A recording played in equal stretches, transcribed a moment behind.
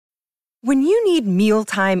When you need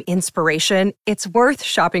mealtime inspiration, it's worth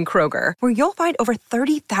shopping Kroger, where you'll find over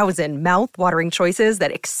 30,000 mouth-watering choices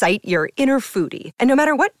that excite your inner foodie. And no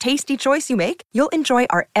matter what tasty choice you make, you'll enjoy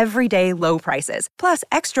our everyday low prices, plus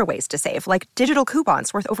extra ways to save, like digital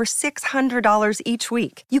coupons worth over $600 each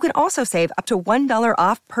week. You can also save up to $1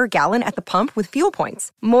 off per gallon at the pump with fuel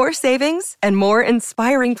points. More savings and more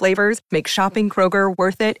inspiring flavors make shopping Kroger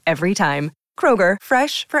worth it every time. Kroger,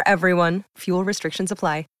 fresh for everyone. Fuel restrictions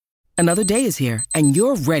apply. Another day is here, and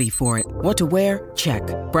you're ready for it. What to wear? Check.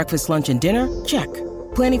 Breakfast, lunch, and dinner? Check.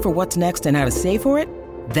 Planning for what's next and how to save for it?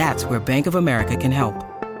 That's where Bank of America can help.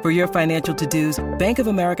 For your financial to-dos, Bank of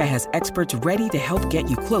America has experts ready to help get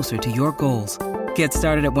you closer to your goals. Get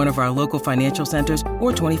started at one of our local financial centers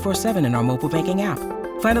or 24/7 in our mobile banking app.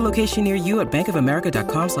 Find a location near you at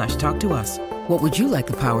bankofamerica.com/talktous. What would you like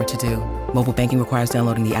the power to do? Mobile banking requires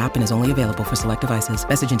downloading the app and is only available for select devices.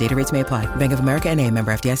 Message and data rates may apply. Bank of America N.A.,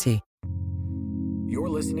 member FDIC. You're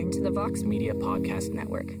listening to the Vox Media Podcast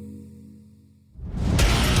Network.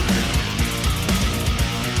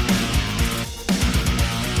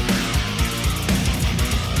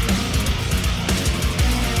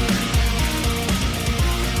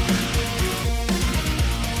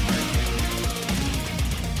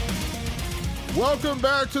 Welcome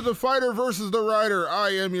back to The Fighter versus the Writer.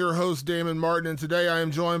 I am your host, Damon Martin, and today I am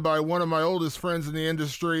joined by one of my oldest friends in the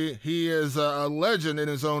industry. He is a legend in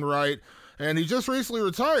his own right, and he just recently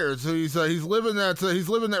retired, so he's living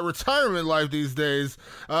that retirement life these days.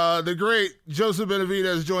 The great Joseph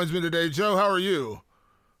Benavidez joins me today. Joe, how are you?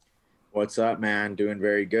 What's up, man? Doing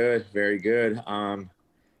very good, very good.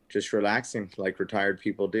 Just relaxing like retired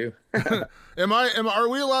people do. Are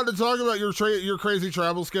we allowed to talk about your crazy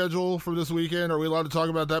travel schedule for this weekend? Are we allowed to talk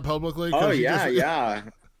about that publicly? Oh yeah.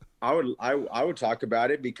 I would talk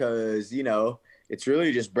about it because, you know, it's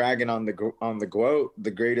really just bragging on the GOAT,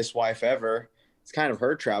 the greatest wife ever. It's kind of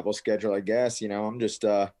her travel schedule, I guess. You know, I'm just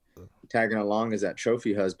tagging along as that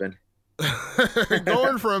trophy husband.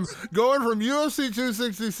 going from UFC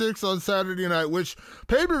 266 on Saturday night, which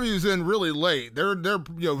pay-per-view's in really late. They're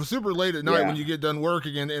super late at night when you get done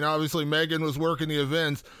working, and obviously Megan was working the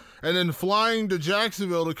events, and then flying to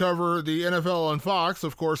Jacksonville to cover the NFL on Fox,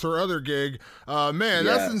 of course, her other gig.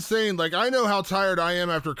 That's insane. Like, I know how tired I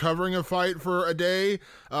am after covering a fight for a day.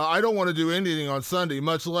 I don't want to do anything on Sunday,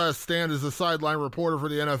 much less stand as a sideline reporter for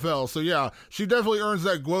the NFL. So yeah, she definitely earns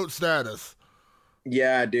that GOAT status.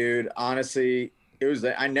 Yeah, dude. Honestly,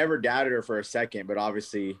 I never doubted her for a second, but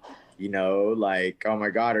obviously, you know, like, oh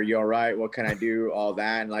my God, are you all right? What can I do? All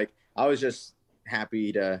that. And like, I was just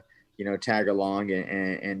happy to, you know, tag along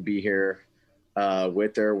and be here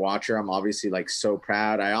with her, watch her. I'm obviously like so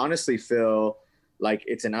proud. I honestly feel like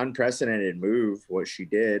it's an unprecedented move, what she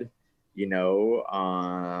did, you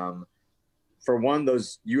know, for one,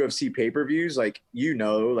 those UFC pay-per-views, like, you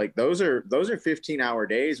know, like those are 15-hour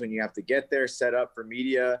days when you have to get there, set up for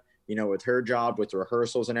media, you know, with her job, with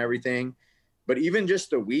rehearsals and everything. But even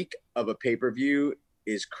just a week of a pay-per-view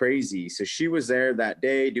is crazy. So she was there that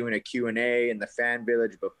day doing a Q&A in the fan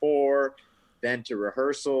village before, then to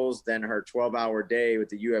rehearsals, then her 12-hour day with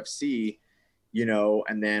the UFC, you know,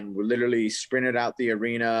 and then we literally sprinted out the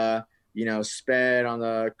arena, you know, sped on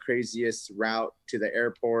the craziest route to the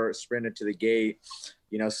airport, sprinted to the gate,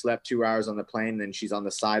 you know, slept 2 hours on the plane. Then she's on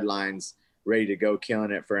the sidelines, ready to go,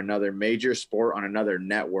 killing it for another major sport on another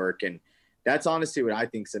network. And that's honestly what I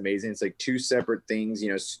think is amazing. It's like two separate things,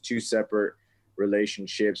 you know, two separate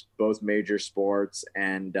relationships, both major sports.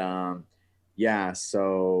 And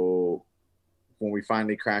so when we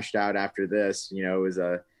finally crashed out after this, you know, it was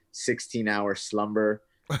a 16-hour slumber.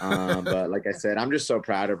 But like I said, I'm just so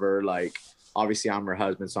proud of her. Like, obviously I'm her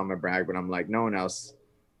husband, so I'm gonna brag, but I'm like, no one else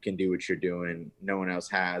can do what you're doing. No one else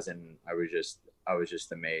has. And I was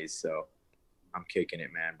just amazed. So I'm kicking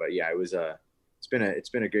it, man. But yeah, it's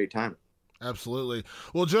been a great time. Absolutely.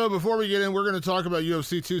 Well, Joe, before we get in, we're going to talk about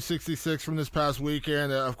UFC 266 from this past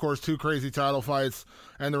weekend. Of course, two crazy title fights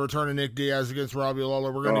and the return of Nick Diaz against Robbie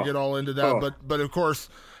Lawler. We're going to get all into that. But of course,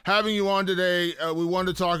 having you on today, we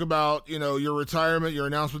wanted to talk about, you know, your retirement, your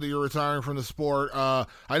announcement that you're retiring from the sport. I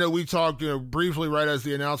know we talked, you know, briefly right as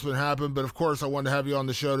the announcement happened, but of course I wanted to have you on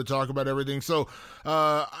the show to talk about everything. So,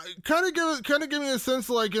 kind of give me a sense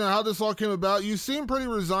of, like, you know, how this all came about. You seem pretty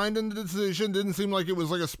resigned in the decision. Didn't seem like it was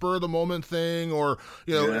like a spur of the moment thing or,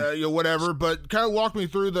 you know, whatever, but kind of walk me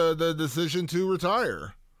through the decision to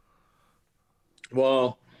retire.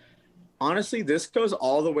 Well, honestly, this goes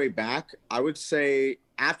all the way back. I would say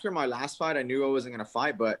after my last fight, I knew I wasn't going to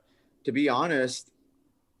fight, but to be honest,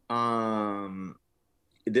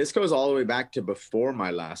 this goes all the way back to before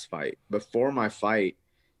my last fight. Before my fight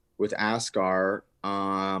with Askar,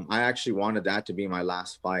 I actually wanted that to be my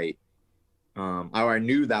last fight. I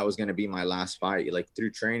knew that was going to be my last fight, like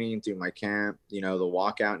through training, through my camp, you know, the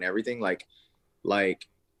walkout and everything. Like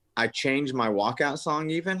I changed my walkout song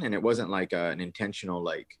even, and it wasn't like an intentional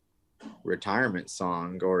like retirement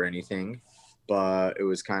song or anything, but it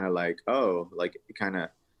was kind of like, oh, like it kind of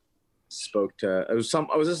spoke to, it was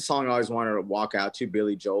just a song I always wanted to walk out to,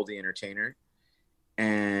 Billy Joel, the Entertainer.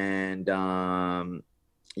 And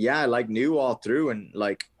yeah, I like knew all through, and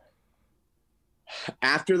like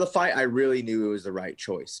after the fight, I really knew it was the right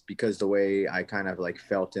choice, because the way I kind of like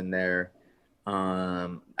felt in there,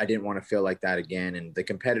 I didn't want to feel like that again. And the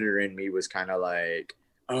competitor in me was kind of like,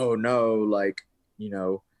 oh no, like, you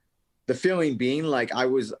know, the feeling being like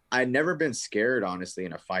I'd never been scared, honestly,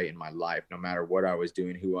 in a fight in my life, no matter what I was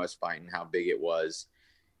doing, who I was fighting, how big it was.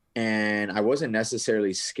 And I wasn't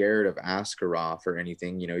necessarily scared of Askarov or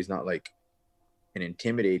anything. You know, he's not like an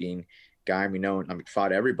intimidating guy. I mean,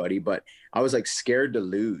 fought everybody, but I was like scared to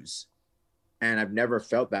lose. And I've never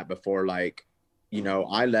felt that before. Like, you know,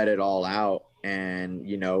 I let it all out, and,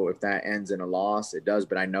 you know, if that ends in a loss, it does.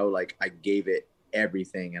 But I know like I gave it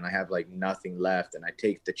everything and I have like nothing left, and I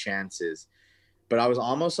take the chances. But I was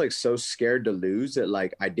almost like so scared to lose that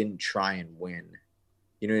like I didn't try and win.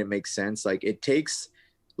 You know, it makes sense. Like it takes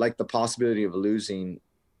like the possibility of losing,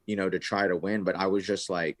 you know, to try to win. But I was just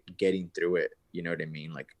like getting through it. You know what I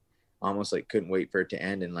mean? Like almost like couldn't wait for it to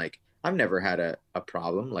end. And like I've never had a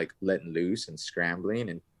problem like letting loose and scrambling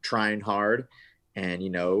and trying hard and, you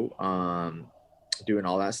know, doing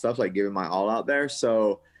all that stuff, like giving my all out there.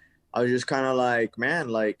 So I was just kind of like, man,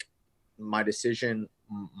 like my decision,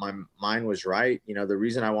 my mind was right. You know, the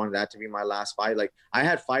reason I wanted that to be my last fight, like I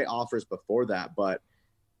had fight offers before that, but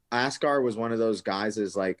Askar was one of those guys.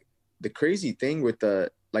 Is like the crazy thing with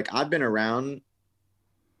like I've been around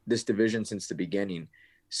this division since the beginning.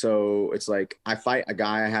 So it's like I fight a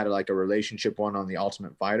guy I had like a relationship on the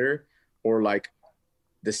Ultimate Fighter, or like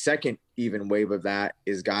the second even wave of that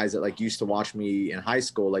is guys that like used to watch me in high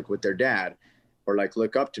school, like with their dad, or like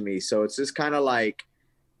look up to me. So it's just kind of like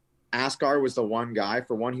Askar was the one guy.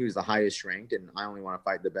 For one, he was the highest ranked, and I only want to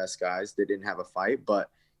fight the best guys that didn't have a fight. But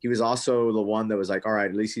he was also the one that was like, all right,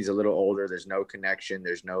 at least he's a little older. There's no connection.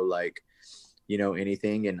 There's no like, you know,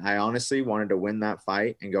 anything. And I honestly wanted to win that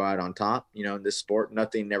fight and go out on top. You know, in this sport,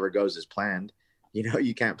 nothing never goes as planned. You know,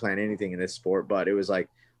 you can't plan anything in this sport. But it was like,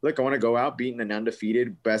 look, I want to go out beating an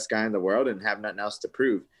undefeated best guy in the world and have nothing else to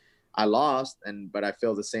prove. I lost, but I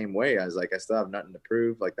feel the same way. I was like, I still have nothing to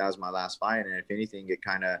prove. Like that was my last fight. And if anything, it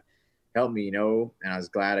kind of helped me, you know, and I was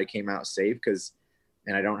glad I came out safe,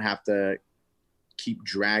 and I don't have to keep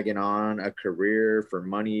dragging on a career for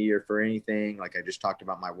money or for anything. Like I just talked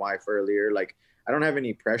about my wife earlier. Like I don't have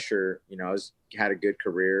any pressure, you know, had a good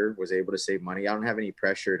career, was able to save money. I don't have any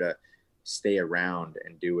pressure to stay around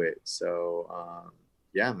and do it. So,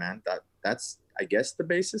 yeah, man, that's, I guess, the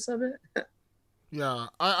basis of it. Yeah.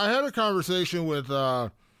 I had a conversation with,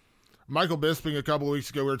 Michael Bisping a couple of weeks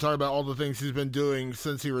ago. We were talking about all the things he's been doing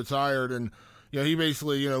since he retired. And, you know, he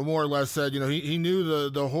basically, you know, more or less said, you know, he knew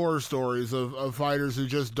the horror stories of fighters who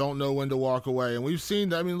just don't know when to walk away. And we've seen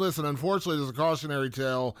that. I mean, listen, unfortunately, there's a cautionary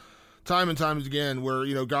tale time and time again where,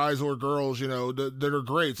 you know, guys or girls, you know, that are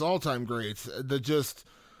greats, all-time greats, that just,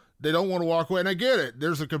 they don't want to walk away. And I get it.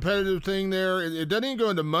 There's a competitive thing there. It doesn't even go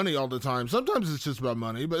into money all the time. Sometimes it's just about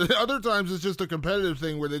money, but other times it's just a competitive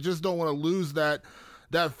thing where they just don't want to lose that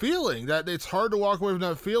feeling, that it's hard to walk away from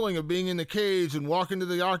that feeling of being in the cage and walk into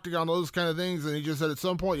the octagon, those kind of things. And he just said at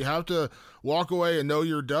some point you have to walk away and know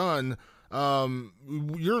you're done.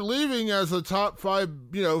 You're leaving as a top 5,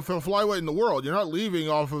 you know, flyweight in the world. You're not leaving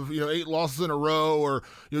off of, you know, 8 losses in a row, or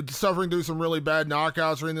you're suffering through some really bad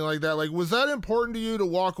knockouts or anything like that. Like, was that important to you to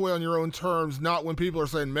walk away on your own terms, not when people are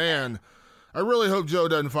saying, man, I really hope Joe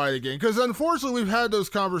doesn't fight again? Because unfortunately, we've had those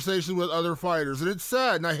conversations with other fighters, and it's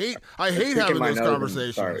sad, and I hate having those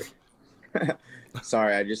conversations.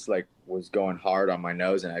 Sorry, I just like was going hard on my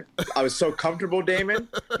nose, and I was so comfortable, Damon,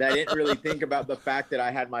 that I didn't really think about the fact that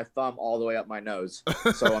I had my thumb all the way up my nose.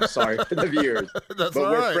 So I'm sorry for the viewers. But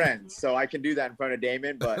we're friends, so I can do that in front of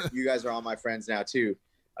Damon. But you guys are all my friends now too,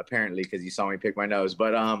 apparently, because you saw me pick my nose.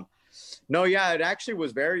 But no, yeah, it actually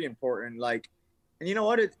was very important. Like, and you know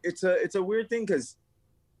what? It's a weird thing, because,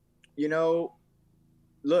 you know,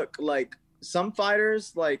 look, like some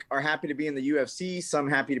fighters like are happy to be in the UFC, some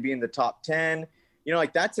happy to be in the top 10. You know,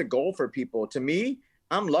 like that's a goal for people. To me,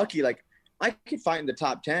 I'm lucky. Like I could fight in the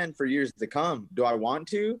top 10 for years to come. Do I want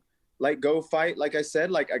to like go fight? Like I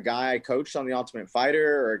said, like a guy I coached on the Ultimate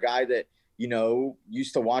Fighter, or a guy that, you know,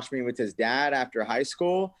 used to watch me with his dad after high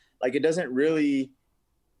school. Like it doesn't really,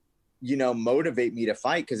 you know, motivate me to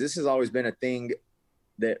fight, because this has always been a thing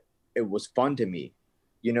that it was fun to me.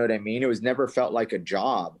 You know what I mean? It was never felt like a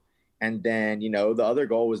job. And then, you know, the other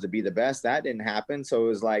goal was to be the best. That didn't happen. So it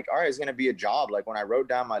was like, all right, it's going to be a job. Like when I wrote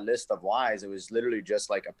down my list of whys, it was literally just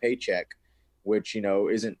like a paycheck, which, you know,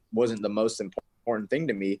 wasn't the most important thing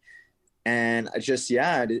to me. And I just,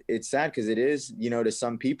 yeah, it's sad because it is, you know, to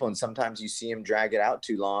some people, and sometimes you see them drag it out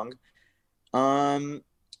too long.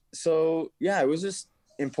 So yeah, it was just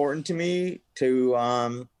important to me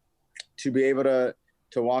to be able to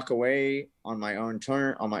walk away on my own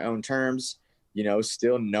terms, you know,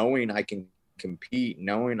 still knowing I can compete,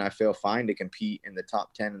 knowing I feel fine to compete in the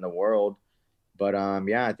top 10 in the world. But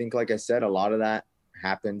yeah, I think, like I said, a lot of that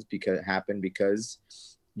happened because,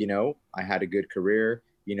 you know, I had a good career.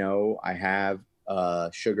 You know, I have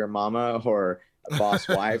a sugar mama or a boss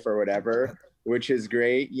wife or whatever, which is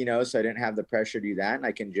great, you know, so I didn't have the pressure to do that. And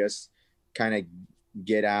I can just kind of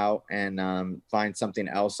get out and find something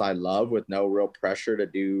else I love with no real pressure to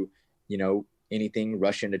do, you know, anything,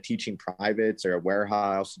 rush into teaching privates or a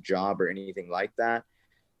warehouse job or anything like that.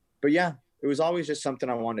 But yeah, it was always just something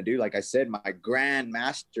I wanted to do. Like I said, my grand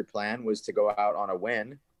master plan was to go out on a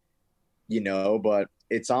win, you know, but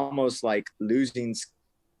it's almost like losing's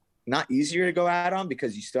not easier to go out on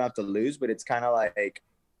because you still have to lose, but it's kind of like,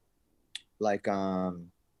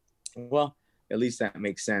 well, at least that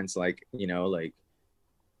makes sense. Like, you know, like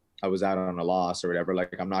I was out on a loss or whatever.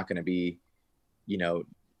 Like I'm not going to be, you know,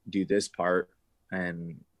 do this part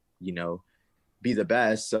and, you know, be the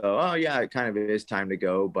best. So, oh yeah, it kind of is time to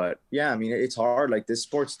go. But yeah, I mean, it's hard. Like this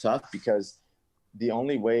sport's tough because the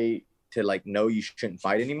only way to like know you shouldn't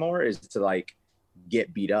fight anymore is to like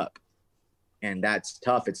get beat up. And that's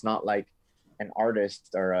tough. It's not like an artist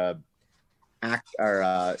or a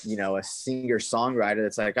you know, a singer songwriter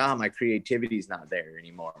that's like, my creativity's not there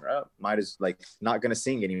anymore. Oh, might as like not gonna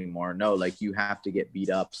sing anymore. No, like you have to get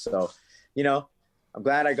beat up. So, you know, I'm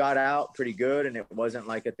glad I got out pretty good, and it wasn't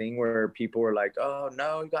like a thing where people were like, oh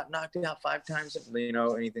no, you got knocked out 5 times, you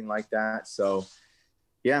know, anything like that. So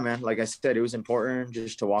yeah, man, like I said, it was important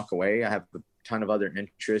just to walk away. I have a ton of other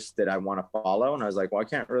interests that I want to follow, and I was like, well, I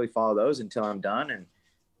can't really follow those until I'm done. And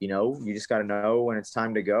you know, you just got to know when it's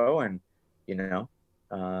time to go. And you know,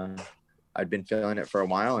 I'd been feeling it for a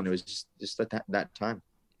while, and it was just that time.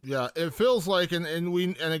 Yeah, it feels like, and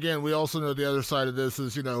again, we also know the other side of this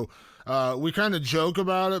is, you know, we kind of joke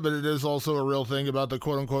about it, but it is also a real thing about the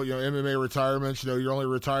quote unquote, you know, MMA retirements. You know, you're only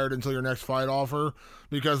retired until your next fight offer,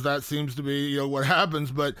 because that seems to be, you know, what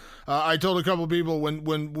happens. But I told a couple people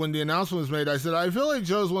when the announcement was made, I said, I feel like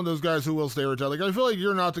Joe's one of those guys who will stay retired. Like, I feel like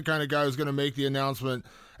you're not the kind of guy who's going to make the announcement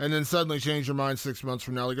and then suddenly change your mind 6 months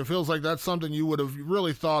from now. Like, it feels like that's something you would have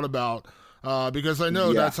really thought about. Because I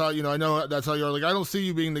know that's how, you know, I know that's how you're. Like, I don't see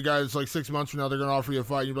you being the guy that's like 6 months from now they're going to offer you a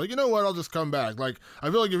fight. And you're like, you know what, I'll just come back. Like, I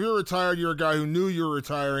feel like if you're retired, you're a guy who knew you were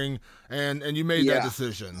retiring and you made that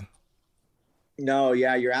decision. No,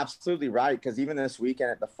 yeah, you're absolutely right. Because even this weekend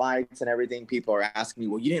at the fights and everything, people are asking me,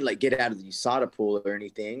 well, you didn't like get out of the USADA pool or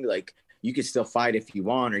anything. Like, you could still fight if you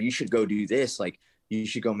want, or you should go do this. Like, you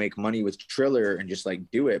should go make money with Triller and just like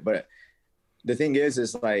do it. But the thing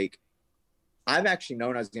is like, I've actually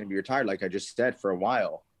known I was going to be retired, like I just said, for a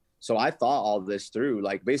while. So I thought all this through.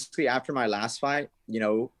 Like, basically after my last fight, you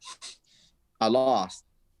know, I lost,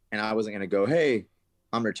 and I wasn't going to go, hey,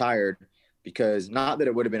 I'm retired, because not that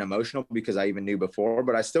it would have been emotional because I even knew before,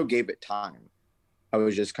 but I still gave it time. I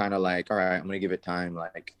was just kind of like, all right, I'm going to give it time.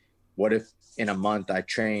 Like, what if in a month I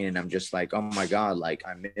train and I'm just like, oh my God, like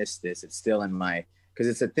I missed this. It's still in my, because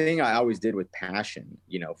it's a thing I always did with passion,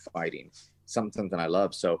 you know, fighting, something I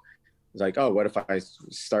love. So it's like, oh, what if I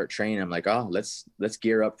start training? I'm like, oh, let's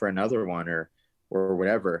gear up for another one or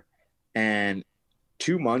whatever. And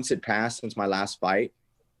 2 months had passed since my last fight,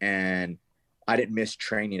 and I didn't miss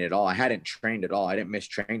training at all. I hadn't trained at all. I didn't miss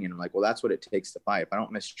training. I'm like, well, that's what it takes to fight. If I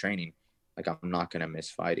don't miss training, like, I'm not going to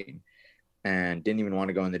miss fighting. And didn't even want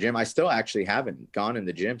to go in the gym. I still actually haven't gone in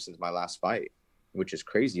the gym since my last fight, which is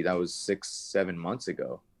crazy. That was 6-7 months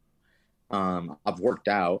ago. I've worked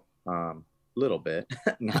out, little bit,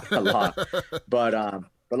 not a lot, but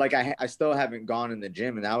like I still haven't gone in the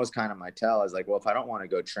gym, and that was kind of my tell. I was like, well, if I don't want to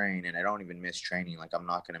go train and I don't even miss training, like I'm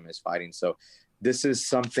not going to miss fighting. So this is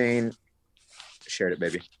something. Shared it,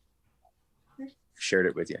 baby. Shared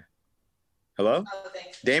it with you. Hello,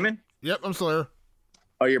 Damon? Yep, I'm still here.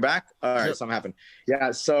 Oh, you're back? All right, yep. Something happened.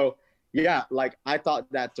 Yeah, so yeah, like I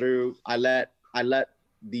thought that through. I let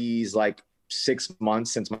these like 6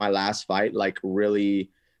 months since my last fight like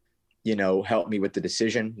really, you know, help me with the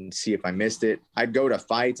decision and see if I missed it. I'd go to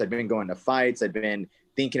fights. I'd been going to fights. I'd been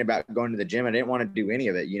thinking about going to the gym. I didn't want to do any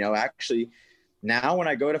of it. You know, actually, now when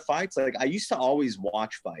I go to fights, like I used to always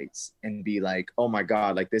watch fights and be like, oh my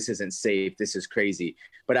God, like this isn't safe. This is crazy.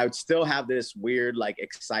 But I would still have this weird like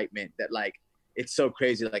excitement that like, it's so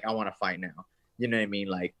crazy. Like I want to fight now. You know what I mean?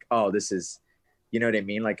 Like, oh, this is, you know what I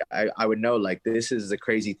mean? Like I would know like this is a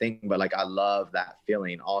crazy thing, but like I love that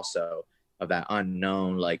feeling also of that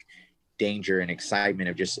unknown, like danger and excitement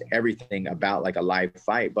of just everything about like a live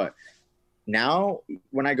fight. But now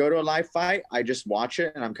when I go to a live fight, I just watch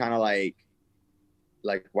it and I'm kind of like,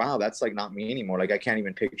 wow, that's like not me anymore. Like I can't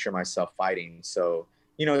even picture myself fighting. So,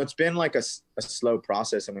 you know, it's been like a slow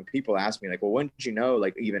process. And when people ask me like, well, when did you know,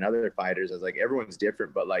 like even other fighters, I was like, everyone's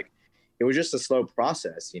different, but like, it was just a slow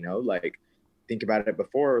process, you know, like think about it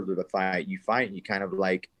before the fight, you fight, you kind of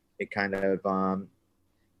like, it kind of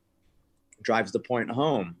drives the point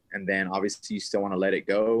home. And then obviously you still want to let it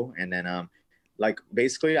go. And then like,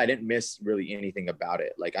 basically I didn't miss really anything about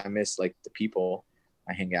it. Like I miss like the people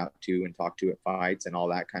I hang out to and talk to at fights and all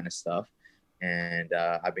that kind of stuff. And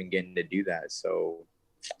I've been getting to do that. So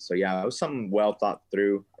yeah, it was something well thought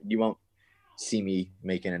through. You won't see me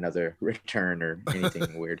making another return or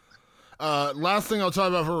anything weird. Last thing I'll talk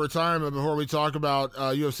about for retirement before we talk about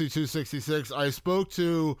UFC 266, I spoke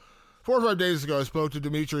to 4 or 5 days ago, I spoke to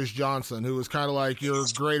Demetrius Johnson, who was kind of like your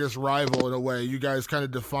greatest rival in a way. You guys kind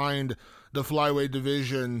of defined the flyweight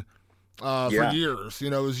division for years.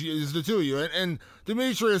 You know, it was the two of you. And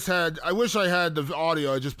Demetrius had, I wish I had the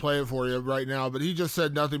audio, I'd just play it for you right now, but he just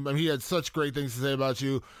said nothing. I mean, he had such great things to say about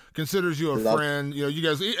you, considers you a friend. You know, you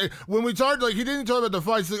guys, when we talked, like, he didn't talk about the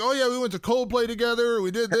fights. Like, oh yeah, we went to Coldplay together,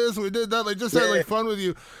 we did this, we did that, like, just had like fun with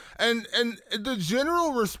you. And the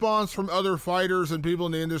general response from other fighters and people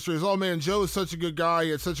in the industry is, oh man, Joe is such a good guy,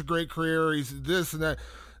 he had such a great career, he's this and that.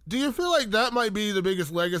 Do you feel like that might be the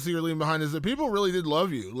biggest legacy you're leaving behind, is that people really did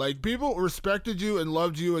love you? Like, people respected you and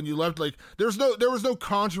loved you, and you left, like, there was no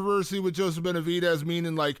controversy with Joseph Benavidez,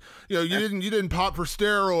 meaning, like, you know, you didn't pop for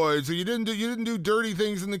steroids, or you didn't do dirty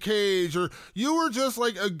things in the cage, or you were just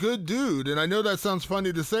like a good dude. And I know that sounds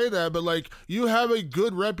funny to say that, but like, you have a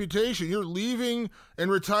good reputation. You're leaving and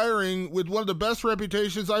retiring with one of the best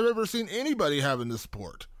reputations I've ever seen anybody have in this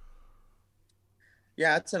sport.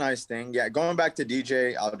 Yeah, it's a nice thing. Yeah, going back to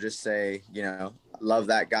DJ, I'll just say, you know, love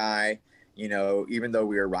that guy. You know, even though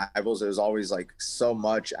we were rivals, it was always like so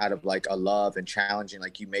much out of like a love and challenging.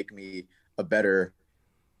 Like, you make me a better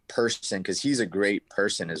person, because he's a great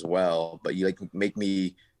person as well. But you like make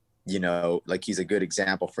me, you know, like he's a good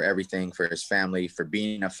example for everything, for his family, for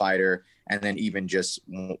being a fighter, and then even just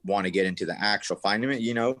want to get into the actual fighting.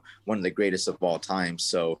 You know, one of the greatest of all time.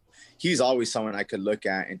 So he's always someone I could look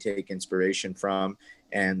at and take inspiration from.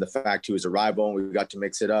 And the fact he was a rival, we got to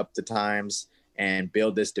mix it up the times and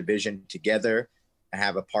build this division together and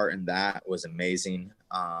have a part in that was amazing.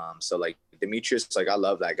 So like Demetrius, like I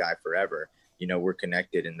love that guy forever. You know, we're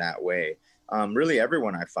connected in that way. Really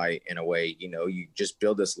everyone I fight in a way, you know, you just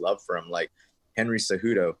build this love for him. Like Henry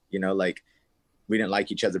Cejudo, you know, like we didn't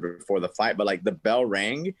like each other before the fight, but like the bell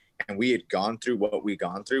rang and we had gone through what we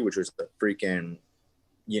gone through, which was the freaking,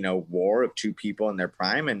 you know, war of two people in their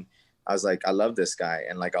prime. And I was like, I love this guy,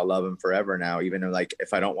 and like I'll love him forever now, even though, like,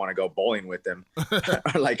 if I don't want to go bowling with him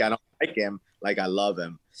or like I don't like him, like I love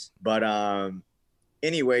him. But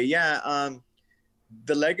anyway, yeah,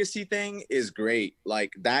 the legacy thing is great.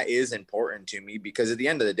 Like, that is important to me, because at the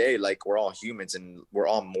end of the day, like, we're all humans and we're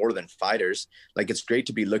all more than fighters. Like, it's great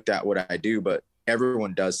to be looked at what I do, but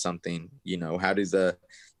everyone does something. You know, how do the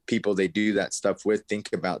people they do that stuff with think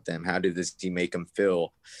about them? How does he make them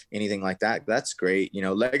feel? Anything like that? That's great. You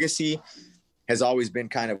know, legacy has always been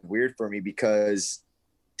kind of weird for me, because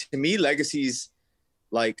to me, legacy's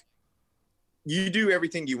like, you do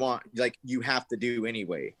everything you want, like you have to do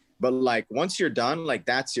anyway. But like, once you're done, like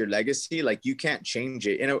that's your legacy. Like, you can't change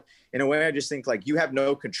it. In a way, I just think like you have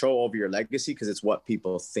no control over your legacy, because it's what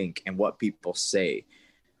people think and what people say.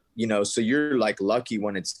 You know, so you're like lucky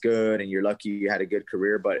when it's good, and you're lucky you had a good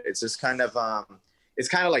career, but it's just kind of it's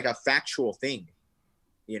kind of like a factual thing,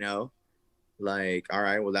 you know, like, all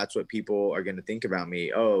right, well, that's what people are going to think about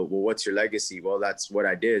me. Oh, well, what's your legacy? Well, that's what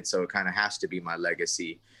I did, so it kind of has to be my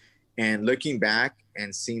legacy. And looking back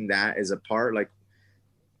and seeing that as a part,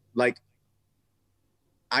 like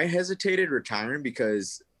I hesitated retiring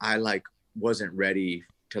because I like wasn't ready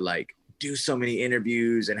to like do so many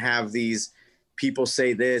interviews and have these people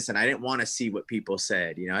say this, and I didn't want to see what people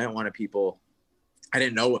said. You know, I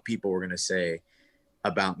didn't know what people were going to say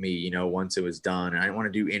about me, you know, once it was done. And I didn't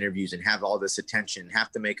want to do interviews and have all this attention,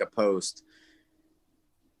 have to make a post.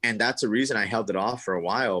 And that's the reason I held it off for a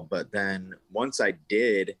while. But then once I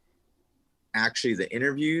did, actually the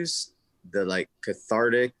interviews, the like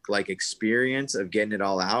cathartic like experience of getting it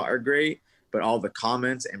all out are great. but all the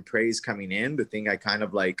comments and praise coming in, the thing I kind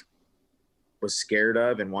of like was scared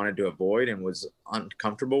of and wanted to avoid and was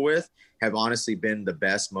uncomfortable with, have honestly been the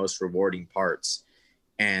best, most rewarding parts.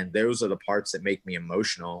 And those are the parts that make me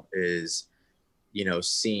emotional, is, you know,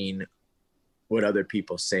 seeing what other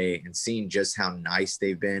people say and seeing just how nice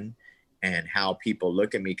they've been and how people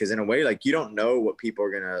look at me. Because in a way, like, you don't know what people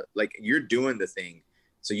are gonna, like, you're doing the thing,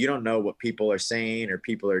 so you don't know what people are saying or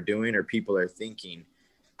people are doing or people are thinking.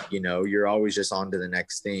 You know, you're always just on to the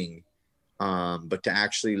next thing. But to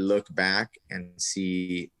actually look back and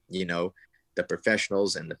see, you know, the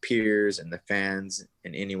professionals and the peers and the fans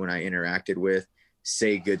and anyone I interacted with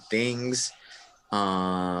say good things, you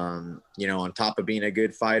know, on top of being a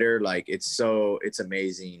good fighter, like, it's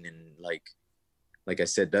amazing. And like I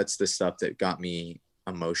said, that's the stuff that got me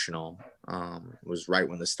emotional. Was right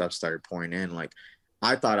when the stuff started pouring in. Like,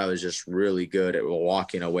 I thought I was just really good at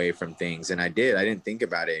walking away from things. And I didn't think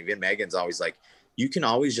about it. Even Megan's always like, you can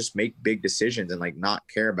always just make big decisions and like not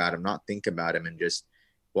care about them, not think about them, and just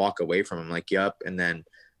walk away from them. Like, yep. And then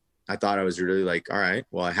I thought I was really like, all right,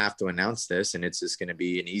 well, I have to announce this and it's just going to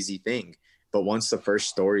be an easy thing. But once the first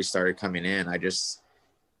story started coming in, I just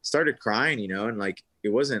started crying, you know, and like, it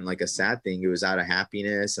wasn't like a sad thing. It was out of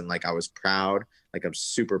happiness. And like, I was proud. Like, I'm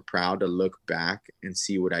super proud to look back and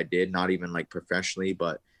see what I did, not even like professionally,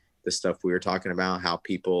 but the stuff we were talking about, how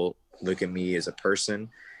people look at me as a person.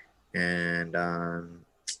 And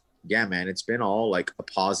yeah, man, it's been all like a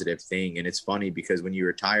positive thing. And it's funny because when you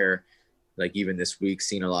retire, like even this week,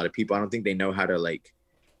 seeing a lot of people, I don't think they know how to like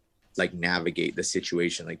navigate the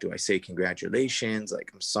situation. Like, do I say congratulations?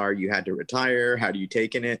 Like, I'm sorry you had to retire. How do you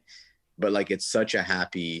taking it? But like, it's such a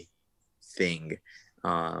happy thing.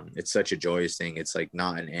 It's such a joyous thing. It's like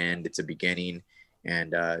not an end, it's a beginning.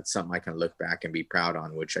 And it's something I can look back and be proud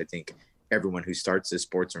on, which I think everyone who starts this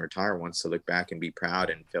sports and retire wants to look back and be proud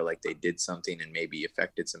and feel like they did something and maybe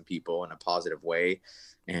affected some people in a positive way,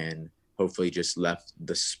 and hopefully just left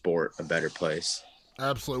the sport a better place.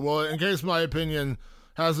 Absolutely. Well, in case my opinion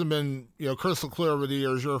hasn't been, you know, crystal clear over the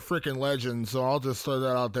years, you're a freaking legend. So I'll just throw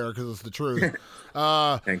that out there because it's the truth.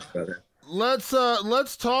 Thanks, brother.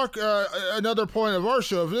 Let's talk another point of our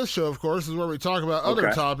show. This show, of course, is where we talk about other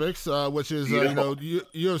topics, which is you know,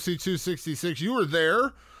 UFC 266. You were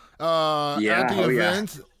there at the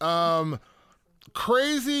event. Yeah.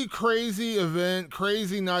 Crazy event,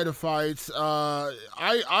 crazy night of fights.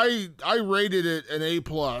 I rated it an A+.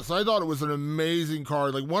 I thought it was an amazing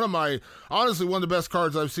card. Like honestly, one of the best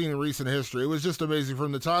cards I've seen in recent history. It was just amazing,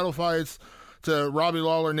 from the title fights to Robbie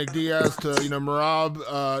Lawler, Nick Diaz, to, you know,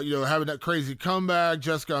 Merab, you know, having that crazy comeback,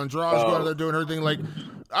 Jessica Andrade going there doing her thing. Like,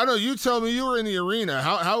 I know, you tell me, you were in the arena.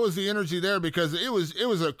 How was the energy there? Because it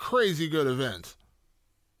was a crazy good event.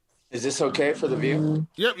 Is this okay for the view?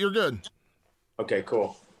 Yep, you're good. Okay,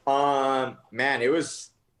 cool. Man, it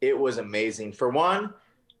was amazing. For one,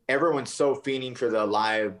 everyone's so fiending for the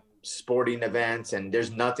live sporting events, and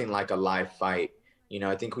there's nothing like a live fight. You know,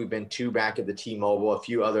 I think we've been 2 back at the T-Mobile, a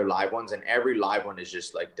few other live ones, and every live one is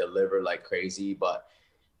just like delivered like crazy. But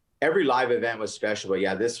every live event was special. But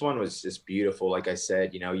yeah, this one was just beautiful. Like I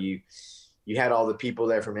said, you know, you had all the people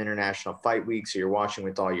there from International Fight Week, so you're watching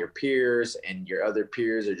with all your peers, and your other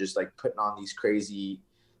peers are just like putting on these crazy,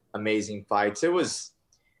 amazing fights. It was,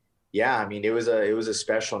 yeah, I mean, it was a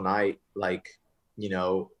special night. Like, you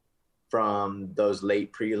know, from those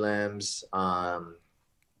late prelims,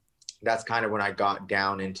 that's kind of when I got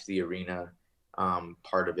down into the arena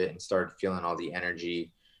part of it and started feeling all the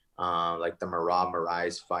energy. Like the Merab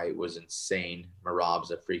Moraes fight was insane. Merab's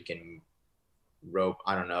a freaking rope.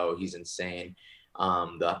 I don't know. He's insane.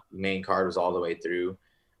 The main card was all the way through.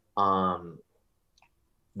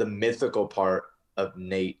 The mythical part of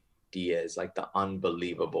Nate Diaz, like the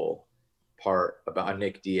unbelievable part about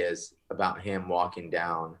Nick Diaz, about him walking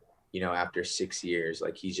down, you know, after 6 years,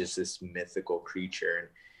 like he's just this mythical creature. And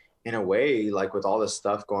in a way, like with all the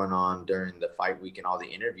stuff going on during the fight week and all the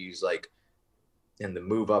interviews, like, and the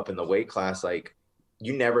move up in the weight class, like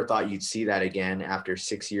you never thought you'd see that again after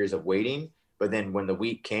 6 years of waiting. But then when the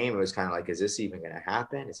week came, it was kind of like, is this even going to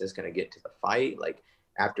happen? Is this going to get to the fight? Like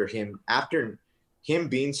after him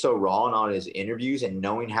being so raw in all his interviews and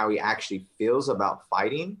knowing how he actually feels about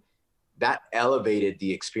fighting, that elevated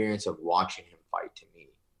the experience of watching him fight to me.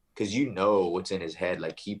 Because you know what's in his head.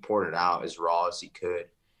 Like he poured it out as raw as he could.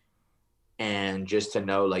 And just to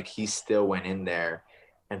know, like, he still went in there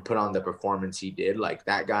and put on the performance he did, like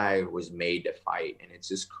that guy was made to fight. And it's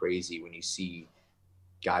just crazy when you see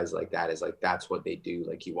guys like that, is like, that's what they do.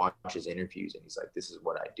 Like he watches interviews and he's like, this is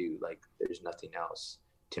what I do. Like there's nothing else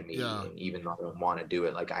to me. Yeah. And even though I don't want to do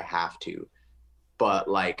it, like I have to. But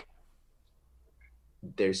like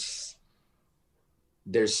there's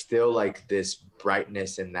there's still like this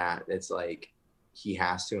brightness in that. It's like he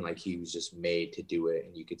has to, and like he was just made to do it.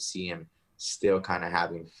 And you could see him still kind of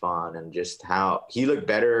having fun, and just how he looked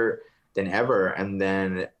better than ever. And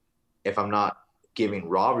then if I'm not giving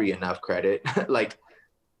Robbie enough credit, like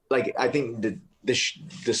I think the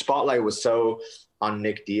spotlight was so on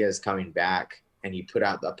Nick Diaz coming back, and he put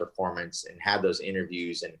out that performance and had those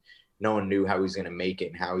interviews, and no one knew how he was going to make it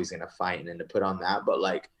and how he's going to fight, and then to put on that. But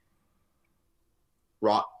like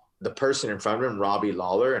the person in front of him, Robbie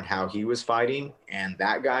Lawler, and how he was fighting, and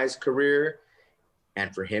that guy's career,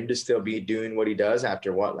 and for him to still be doing what he does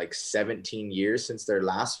after like 17 years since their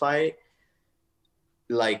last fight,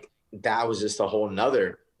 like that was just a whole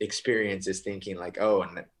nother experience, is thinking like, oh,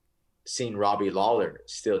 and seeing Robbie Lawler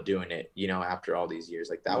still doing it, you know, after all these years.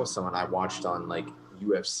 Like that was someone I watched on like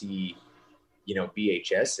UFC, you know,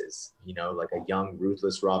 VHSs, you know, like a young,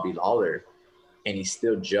 ruthless Robbie Lawler. And he's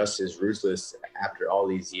still just as ruthless after all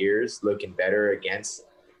these years, looking better against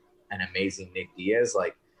an amazing Nick Diaz.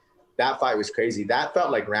 Like that fight was crazy. That felt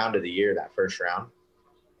like round of the year, that first round.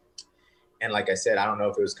 And like I said, I don't know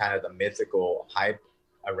if it was kind of the mythical hype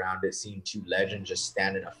around it, seeing two legends just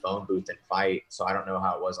stand in a phone booth and fight. So I don't know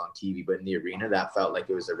how it was on TV, but in the arena, that felt like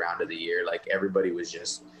it was the round of the year. Like everybody was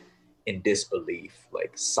just in disbelief,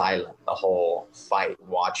 like silent the whole fight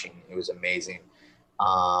watching. It was amazing.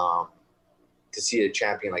 To see a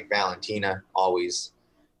champion like Valentina, always,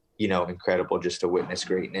 you know, incredible just to witness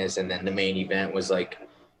greatness. And then the main event was like,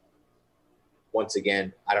 once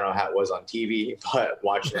again, I don't know how it was on TV, but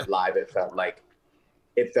watching it live, it felt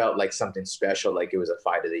like something special, like it was a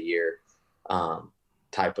fight of the year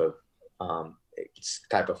type of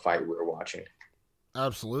fight we were watching.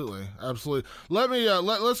 Absolutely.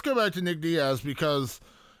 Let's go back to Nick Diaz, because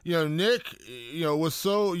you know, Nick, you know, was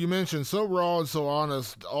you mentioned so raw and so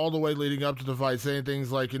honest all the way leading up to the fight, saying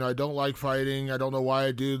things like, you know, I don't like fighting. I don't know why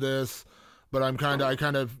I do this, but I kind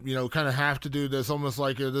of have to do this, almost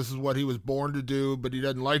like this is what he was born to do, but he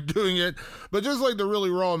doesn't like doing it. But just like the really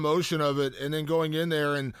raw emotion of it, and then going in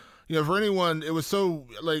there, and, you know, for anyone, it was so,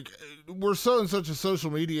 like, we're so in such a social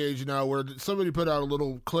media age now where somebody put out a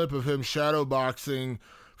little clip of him shadow boxing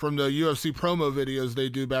from the UFC promo videos they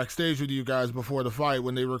do backstage with you guys before the fight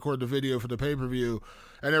when they record the video for the pay-per-view.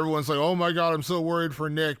 And everyone's like, oh my God, I'm so worried for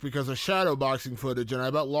Nick because of shadow boxing footage, and I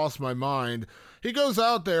about lost my mind. He goes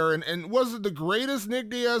out there, and was it the greatest Nick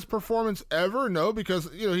Diaz performance ever? No,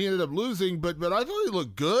 because, you know, he ended up losing, but I thought he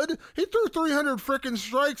looked good. He threw 300 freaking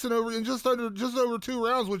strikes in just over 2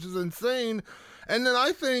 rounds, which is insane. And then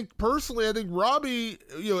I think Robbie,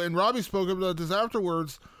 you know, and Robbie spoke about this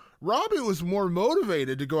afterwards, Robbie was more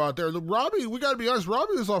motivated to go out there. Robbie, we got to be honest,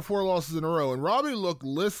 Robbie was off 4 losses in a row, and Robbie looked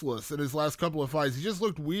listless in his last couple of fights. He just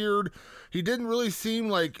looked weird. He didn't really seem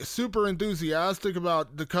like super enthusiastic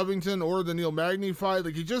about the Covington or the Neil Magny fight.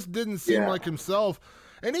 Like, he just didn't seem like himself.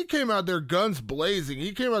 And he came out there guns blazing.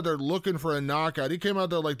 He came out there looking for a knockout. He came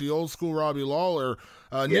out there like the old school Robbie Lawler.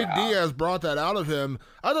 Nick Diaz brought that out of him.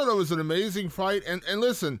 I thought it was an amazing fight. And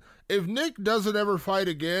listen, if Nick doesn't ever fight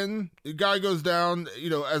again, the guy goes down, you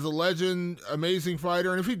know, as a legend, amazing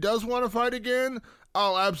fighter. And if he does want to fight again,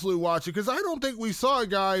 I'll absolutely watch it, because I don't think we saw a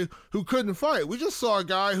guy who couldn't fight. We just saw a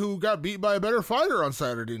guy who got beat by a better fighter on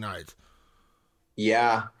Saturday night.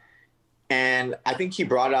 Yeah. And I think he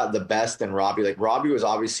brought out the best in Robbie. Like, Robbie was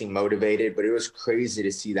obviously motivated, but it was crazy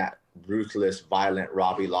to see that ruthless, violent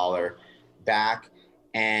Robbie Lawler back.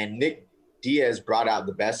 And Nick Diaz brought out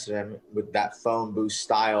the best of him with that phone booth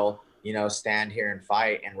style, you know, stand here and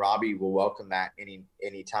fight. And Robbie will welcome that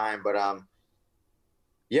any time. But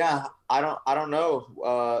yeah, I don't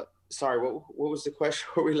know. Sorry, what was the question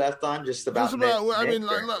where we left on? Just about Nick, I mean,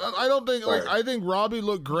 I don't think, like, I think Robbie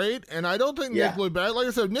looked great, and I don't think Nick looked bad. Like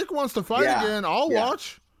I said, Nick wants to fight again. I'll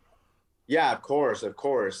watch. Yeah, of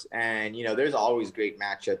course. And, you know, there's always great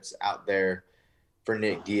matchups out there for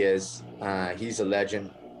Nick Diaz. He's a legend.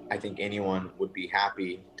 I think anyone would be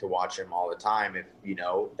happy to watch him all the time if, you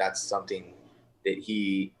know, that's something that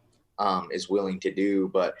he is willing to do.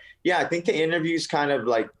 But, yeah, I think the interviews kind of,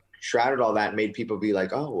 like, shrouded all that and made people be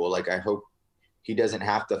like, oh, well, like, I hope he doesn't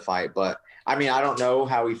have to fight. But I mean, I don't know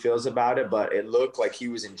how he feels about it, but it looked like he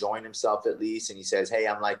was enjoying himself at least. And he says, hey,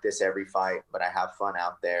 I'm like this every fight, but I have fun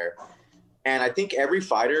out there. And I think every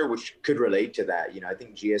fighter, which could relate to that, you know, I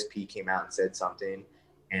think GSP came out and said something,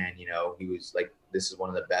 and, you know, he was like, this is one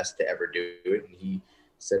of the best to ever do it. And he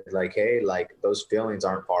said, like, hey, like, those feelings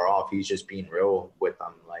aren't far off. He's just being real with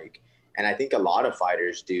them. Like, and I think a lot of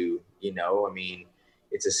fighters do, you know, I mean,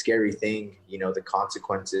 it's a scary thing, you know, the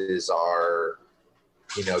consequences are,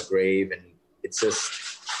 you know, grave, and it's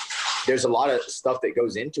just, there's a lot of stuff that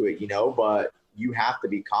goes into it, you know, but you have to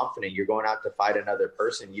be confident. You're going out to fight another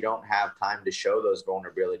person. You don't have time to show those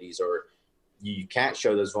vulnerabilities, or you can't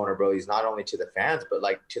show those vulnerabilities, not only to the fans, but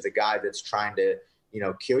like to the guy that's trying to,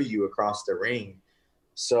 kill you across the ring.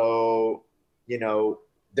 So,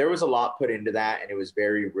 there was a lot put into that, and it was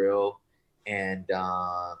very real. And,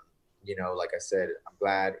 like I said, I'm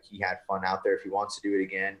glad he had fun out there. If he wants to do it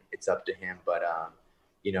again, it's up to him. But,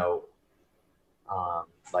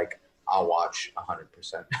 I'll watch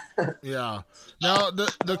 100%. Yeah. Now,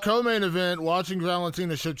 the co-main event, watching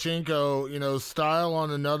Valentina Shevchenko, style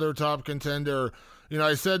on another top contender.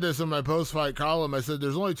 I said this in my post-fight column. I said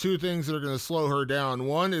there's only two things that are going to slow her down.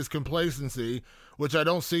 One is complacency, which I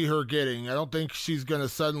don't see her getting. I don't think she's going to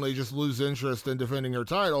suddenly just lose interest in defending her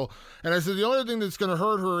title. And I said the only thing that's going to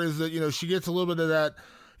hurt her is that, she gets a little bit of that,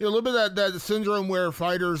 that syndrome where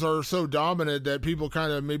fighters are so dominant that people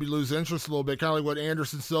kind of maybe lose interest a little bit, kind of like what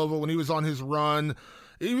Anderson Silva, when he was on his run,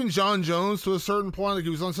 even John Jones to a certain point, like he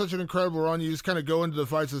was on such an incredible run, you just kind of go into the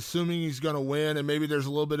fights assuming he's going to win, and maybe there's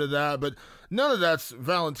a little bit of that, but none of that's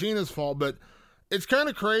Valentina's fault. But it's kind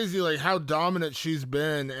of crazy, like how dominant she's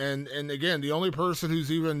been, and again, the only person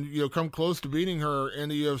who's even come close to beating her in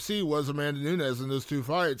the UFC was Amanda Nunes in those two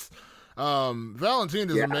fights.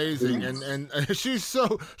 Valentina's amazing, and she's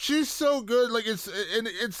so good. Like it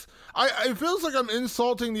feels like I'm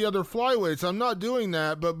insulting the other flyweights. I'm not doing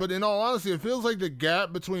that, but in all honesty, it feels like the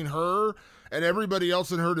gap between her and everybody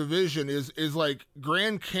else in her division is like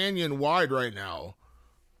Grand Canyon wide right now.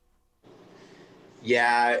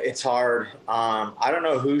 Yeah, it's hard. I don't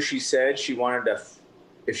know who she said she wanted to,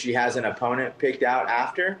 if she has an opponent picked out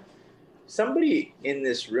after. Somebody in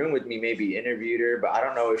this room with me maybe interviewed her, but I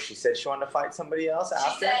don't know if she said she wanted to fight somebody else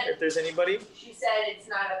after, if there's anybody. She said it's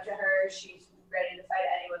not up to her. She's ready to fight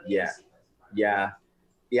anyone. Yeah.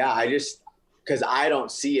 I just, because I don't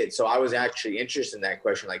see it. So I was actually interested in that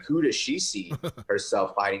question. Like, who does she see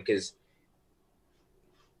herself fighting? Because,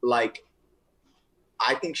 like,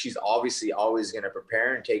 I think she's obviously always going to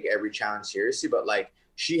prepare and take every challenge seriously. But, like,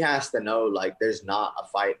 she has to know, like, there's not a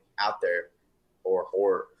fight out there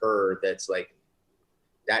or her that's like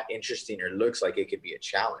that interesting or looks like it could be a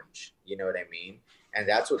challenge. You know what I mean? And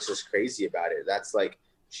that's what's just crazy about it. That's like,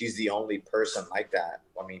 she's the only person like that.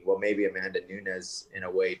 I mean, well, maybe Amanda Nunes in a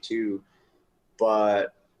way too,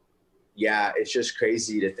 but yeah, it's just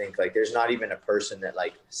crazy to think like there's not even a person that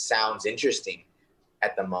like sounds interesting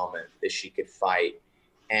at the moment that she could fight.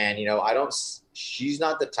 And, she's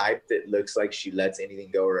not the type that looks like she lets anything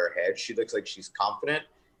go to her head. She looks like she's confident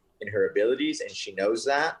in her abilities, and she knows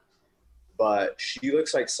that, but she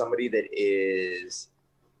looks like somebody that is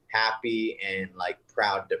happy and like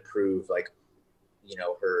proud to prove like,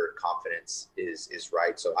 her confidence is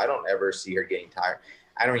right. So I don't ever see her getting tired.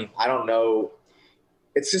 I don't know.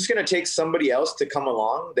 It's just going to take somebody else to come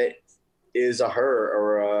along that is a her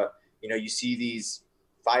or a, you see these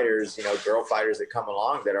fighters, girl fighters that come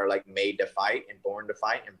along that are like made to fight and born to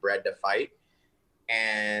fight and bred to fight.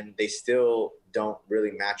 And they still don't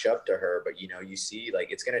really match up to her. But, you see, like,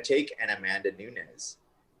 it's going to take an Amanda Nunes.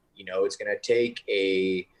 It's going to take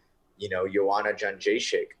a, Joanna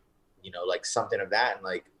Jędrzejczyk, like something of that. And,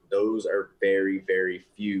 like, those are very, very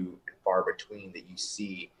few and far between that you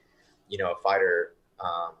see, a fighter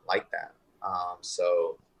like that.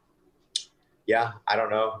 So, yeah, I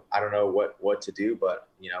don't know. I don't know what to do. But,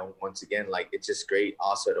 once again, like, it's just great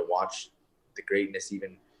also to watch the greatness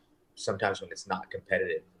even sometimes when it's not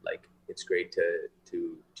competitive. Like, it's great to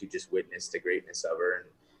just witness the greatness of her,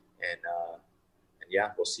 and yeah,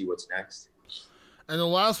 we'll see what's next. And the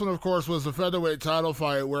last one, of course, was the featherweight title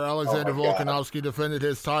fight where Alexander Volkanovski defended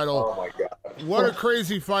his title. Oh my God. What a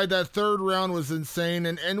crazy fight. That third round was insane.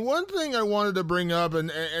 And one thing I wanted to bring up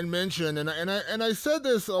and mention, and I said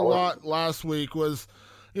this a lot last week, was,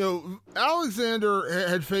 Alexander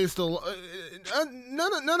had faced none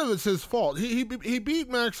of it's his fault. He beat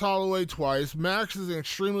Max Holloway twice. Max is an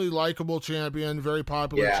extremely likable champion, very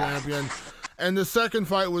popular champion. And the second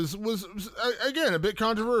fight was again a bit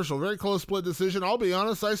controversial, very close split decision. I'll be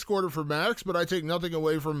honest, I scored it for Max, but I take nothing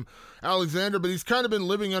away from Alexander. But he's kind of been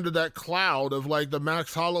living under that cloud of like the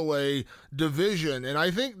Max Holloway division, and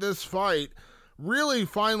I think this fight really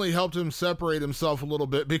finally helped him separate himself a little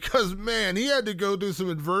bit, because, man, he had to go through some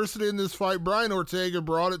adversity in this fight. Brian Ortega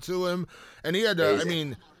brought it to him, and he had to, I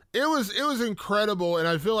mean, it was incredible, and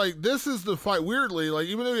I feel like this is the fight, weirdly, like,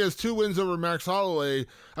 even though he has 2 wins over Max Holloway,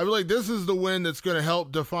 I feel like this is the win that's going to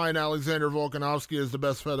help define Alexander Volkanovski as the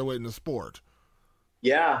best featherweight in the sport.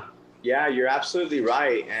 Yeah, you're absolutely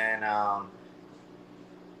right, and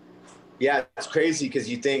Yeah, it's crazy because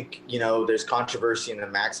you think, there's controversy in the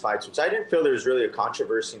Max fights, which I didn't feel there was really a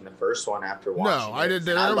controversy in the first one after watching. No, I didn't.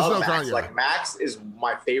 There was no Max. Like, Max is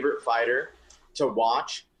my favorite fighter to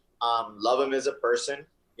watch. Love him as a person.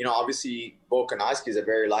 Obviously Volkanovski is a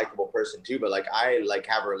very likable person too, but I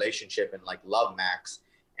have a relationship and love Max.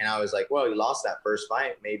 And I was like, well, he lost that first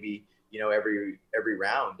fight, maybe, every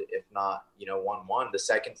round, if not, 1-1. The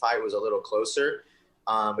second fight was a little closer.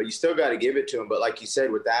 But you still got to give it to him. But like you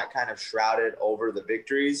said, with that kind of shrouded over the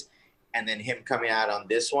victories and then him coming out on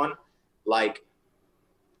this one,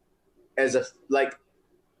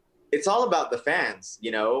 it's all about the fans,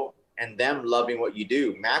 and them loving what you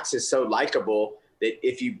do. Max is so likable that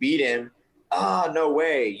if you beat him, no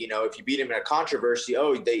way. If you beat him in a controversy,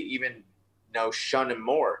 they even, shun him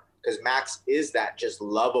more because Max is that just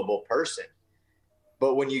lovable person.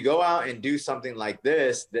 But when you go out and do something like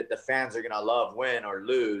this that the fans are going to love, win or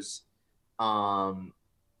lose,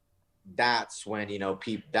 that's when,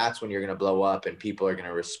 that's when you're going to blow up and people are going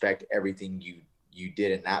to respect everything you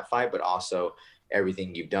did in that fight, but also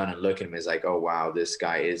everything you've done and look at him as like, oh, wow, this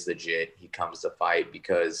guy is legit. He comes to fight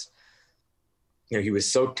because, he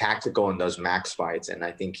was so tactical in those Max fights. And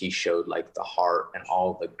I think he showed the heart and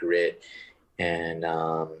all the grit and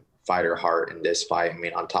fighter heart in this fight. I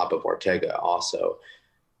mean, on top of Ortega also,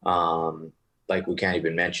 we can't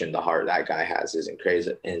even mention the heart that guy has is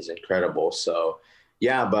incredible. So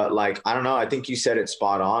yeah, but I don't know. I think you said it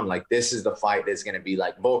spot on. This is the fight that's going to be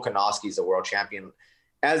Volkanovski's the world champion,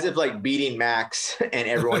 as if beating Max and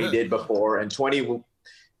everyone he did before and 20,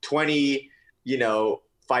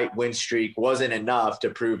 fight win streak wasn't enough to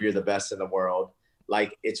prove you're the best in the world.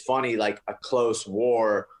 It's funny, a close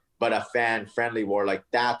war, but a fan-friendly war,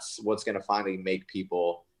 that's what's going to finally make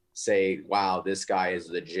people say, wow, this guy is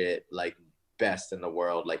legit, best in the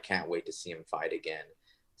world. Can't wait to see him fight again.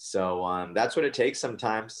 So that's what it takes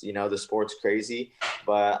sometimes. The sport's crazy,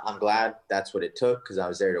 but I'm glad that's what it took because I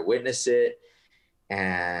was there to witness it.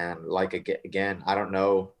 And again, I don't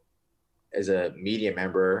know, as a media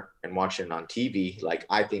member and watching it on TV,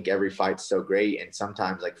 I think every fight's so great. And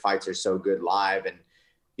sometimes fights are so good live and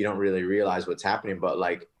you don't really realize what's happening, but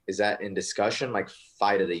is that in discussion,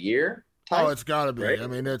 fight of the year type? Oh, it's gotta be. Right? I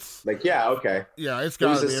mean, it's yeah. Okay. Yeah, it's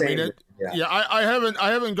gotta be. I mean, I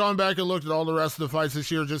haven't gone back and looked at all the rest of the fights this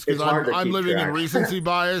year just because I'm living in recency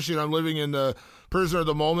bias. I'm living in the prisoner of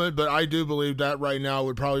the moment, but I do believe that right now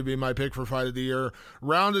would probably be my pick for fight of the year,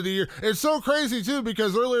 round of the year. It's so crazy too,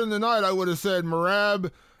 because earlier in the night, I would have said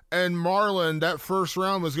Merab and Marlon, that first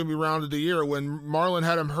round was going to be round of the year when Marlon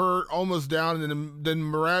had him hurt, almost down, and then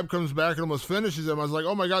Merab comes back and almost finishes him. I was like,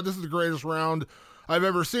 oh my God, this is the greatest round I've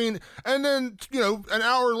ever seen. And then, an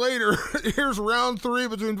hour later, here's round 3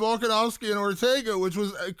 between Volkanovski and Ortega, which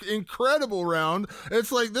was an incredible round. It's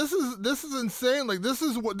this is insane. This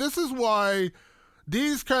is why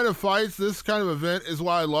these kind of fights, this kind of event is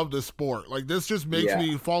why I love this sport. This just makes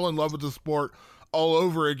me fall in love with the sport all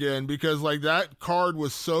over again because that card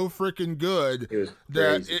was so freaking good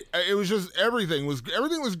that it was just everything was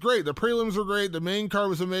great. The prelims were great. The main card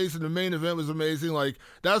was amazing. The main event was amazing.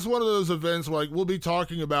 That's one of those events we'll be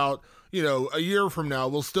talking about, a year from now,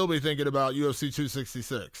 we'll still be thinking about UFC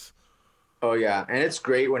 266. Oh yeah. And it's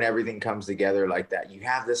great when everything comes together like that. You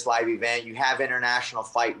have this live event, you have International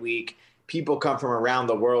Fight Week. People come from around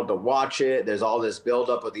the world to watch it. There's all this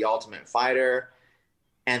buildup of The Ultimate Fighter.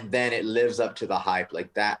 And then it lives up to the hype.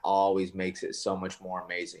 That always makes it so much more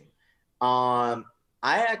amazing. I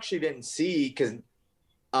actually didn't see because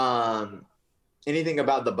anything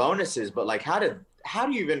about the bonuses, but how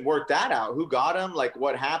do you even work that out? Who got them?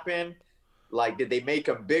 What happened? Did they make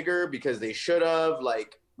them bigger because they should have?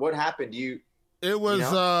 What happened? It was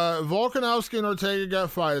Volkanovski and Ortega got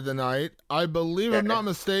fight of the night. I believe, if I'm not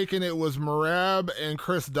mistaken, it was Merab and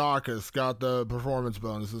Chris Daukaus got the performance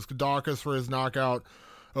bonuses. Daukaus for his knockout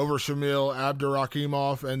over Shamil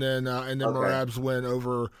Abdurakhimov, and then Merab's win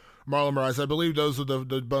over Marlon Moraes. I believe those are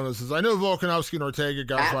the bonuses. I know Volkanovski and Ortega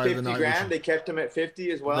got fight of the night. 50 grand? They kept him at 50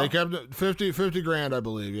 as well? They kept it 50 grand, I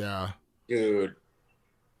believe, yeah. Dude.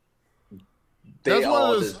 That's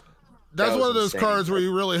one of those cards where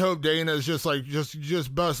you really hope Dana is just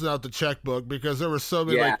busting out the checkbook because there were so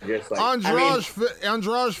many. Andrade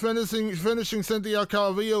finishing Cynthia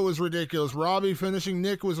Calvillo was ridiculous. Robbie finishing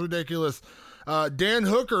Nick was ridiculous. Dan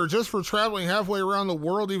Hooker, just for traveling halfway around the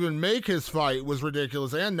world, even make his fight was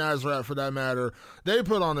ridiculous, and Nasrat for that matter. They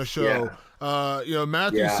put on a show.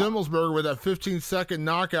 Matthew Simmelsberger with that 15-second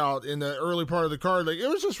knockout in the early part of the card. It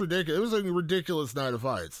was just ridiculous. It was a ridiculous night of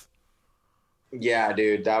fights. Yeah,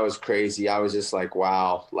 dude, that was crazy. I was just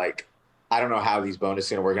wow. I don't know how these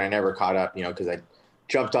bonuses are going to work. And I never caught up, because I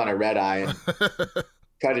jumped on a red eye. And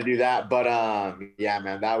try to do that. But yeah,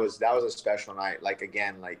 man, that was a special night. Like,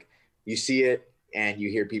 again, like you see it and you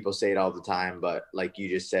hear people say it all the time, but like you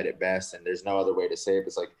just said it best, and there's no other way to say it.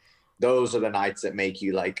 It's like those are the nights that make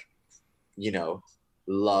you, like, you know,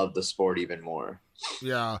 love the sport even more.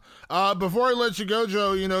 Yeah. Before I let you go,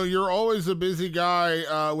 Joe, you know, you're always a busy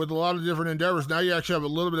guy with a lot of different endeavors. Now you actually have a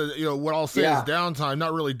little bit of, you know, what I'll say is downtime,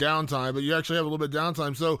 not really downtime, but you actually have a little bit of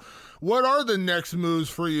downtime. So what are the next moves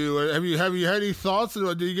for you? Have you had any thoughts?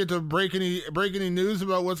 Do you get to break any news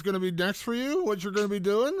about what's going to be next for you? What you're going to be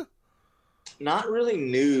doing? Not really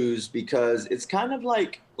news, because it's kind of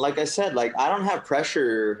like I said, like I don't have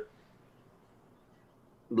pressure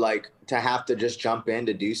like to have to just jump in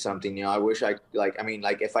to do something. You know, I wish I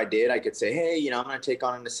if I did, I could say, hey, you know, I'm going to take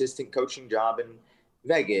on an assistant coaching job in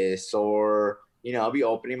Vegas, or, you know, I'll be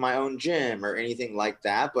opening my own gym or anything like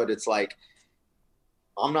that. But it's like,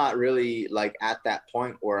 I'm not really like at that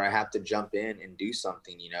point where I have to jump in and do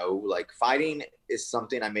something, you know. Like fighting is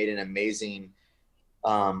something I made an amazing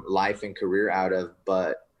life and career out of,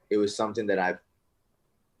 but it was something that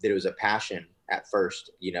it was a passion at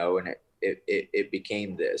first, you know, and it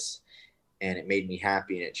became this, and it made me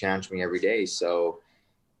happy, and it challenged me every day. So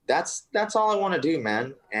that's all I want to do,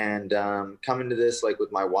 man. And coming to this, like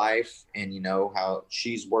with my wife, and you know how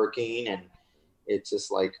she's working, and it's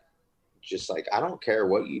just like I don't care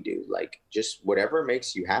what you do, like just whatever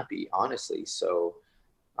makes you happy, honestly. So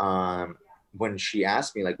when she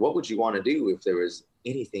asked me, like, what would you want to do if there was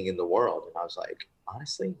anything in the world, and I was like,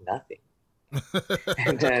 honestly, nothing.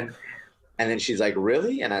 And then she's like,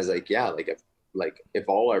 really? And I was like, yeah, if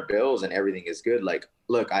all our bills and everything is good, like,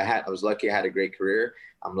 look, I was lucky I had a great career.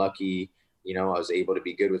 I'm lucky, you know, I was able to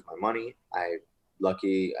be good with my money. I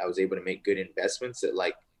was able to make good investments that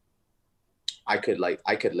like I could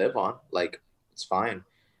live on, like it's fine.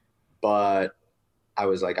 But I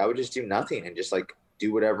was like, I would just do nothing and just like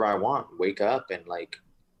do whatever I want, wake up and like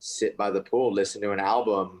sit by the pool, listen to an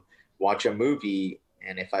album, watch a movie.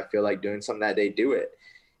 And if I feel like doing something that day, do it.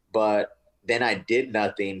 But then I did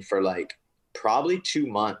nothing for like probably 2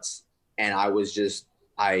 months, and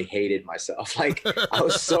I hated myself. Like I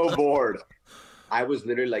was so bored. I was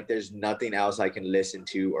literally like, there's nothing else I can listen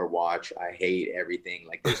to or watch. I hate everything.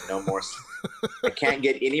 Like there's no more, I can't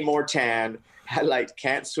get any more tan. I like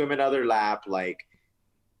can't swim another lap. Like,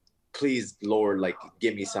 please, Lord, like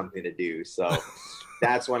give me something to do. So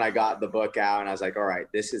that's when I got the book out, and I was like, all right,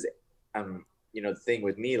 this is, you know, the thing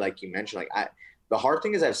with me, like you mentioned, like the hard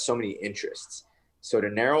thing is I have so many interests. So to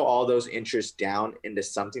narrow all those interests down into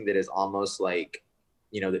something that is almost like,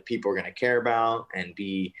 you know, that people are going to care about and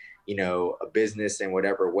be, you know, a business in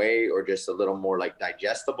whatever way, or just a little more like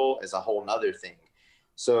digestible, is a whole nother thing.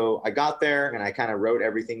 So I got there and I kind of wrote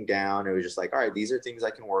everything down. It was just like, all right, these are things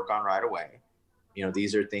I can work on right away. You know,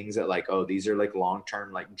 these are things that like, oh, these are like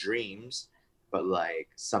long-term like dreams, but like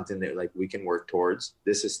something that like we can work towards.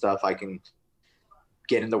 This is stuff I can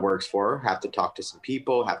get in the works for, have to talk to some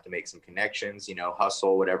people, have to make some connections, you know,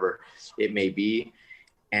 hustle, whatever it may be,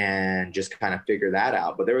 and just kind of figure that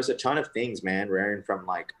out. But there was a ton of things, man, ranging from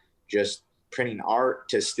like just printing art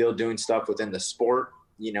to still doing stuff within the sport,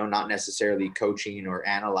 you know, not necessarily coaching or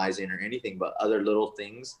analyzing or anything, but other little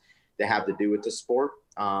things that have to do with the sport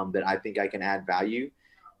that I think I can add value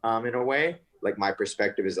in a way. Like my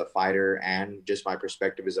perspective as a fighter and just my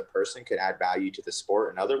perspective as a person could add value to the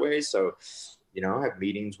sport in other ways. So, you know, have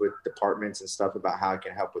meetings with departments and stuff about how I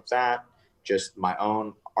can help with that. Just my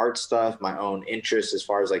own art stuff, my own interests as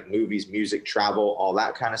far as like movies, music, travel, all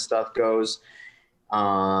that kind of stuff goes.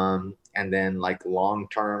 And then like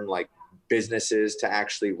long-term, like businesses to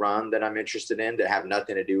actually run that I'm interested in that have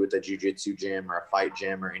nothing to do with a jiu-jitsu gym or a fight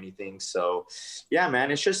gym or anything. So yeah,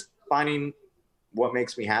 man, it's just finding what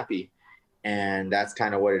makes me happy. And that's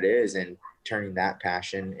kind of what it is. And turning that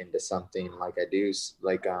passion into something like I do,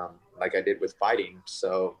 like I did with fighting.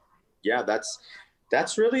 So yeah,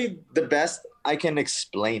 that's really the best I can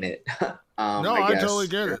explain it. No, I totally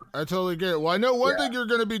get it. I totally get it. Well, I know one thing you're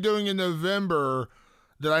going to be doing in November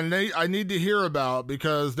that I need to hear about,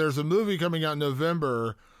 because there's a movie coming out in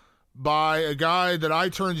November by a guy that I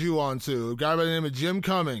turned you on to, a guy by the name of Jim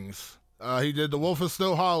Cummings. He did The Wolf of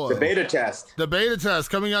Snow Hollow. The beta test. The beta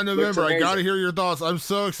test coming out in November. I got to hear your thoughts. I'm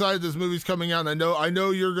so excited this movie's coming out, and I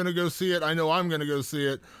know you're going to go see it. I know I'm going to go see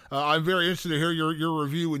it. I'm very interested to hear your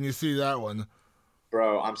review when you see that one.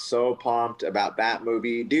 Bro, I'm so pumped about that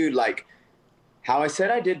movie. Dude, like how I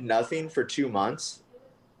said I did nothing for 2 months.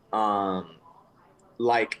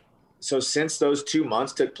 So since those 2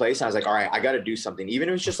 months took place, I was like, all right, I got to do something. Even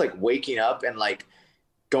if it's just like waking up and like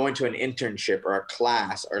going to an internship or a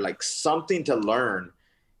class or like something to learn,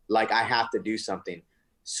 like I have to do something.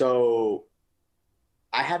 So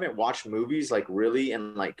I haven't watched movies like really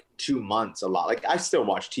in like 2 months a lot. Like I still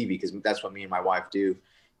watch TV because that's what me and my wife do.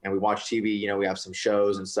 And we watch TV, you know, we have some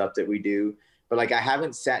shows and stuff that we do. But like I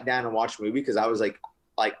haven't sat down and watched a movie because I was like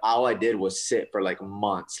all I did was sit for like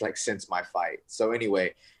months, like since my fight. So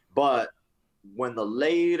anyway, but when the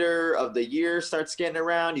later of the year starts getting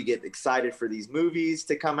around, you get excited for these movies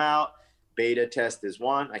to come out. Beta Test is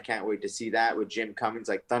one. I can't wait to see that with Jim Cummings.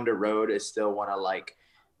 Like Thunder Road is still one of like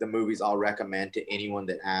the movies I'll recommend to anyone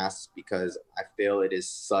that asks, because I feel it is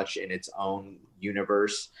such in its own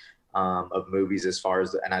universe of movies as far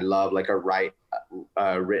as, and I love like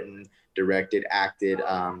a written, directed, acted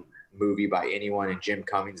movie by anyone. And Jim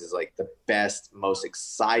Cummings is like the best, most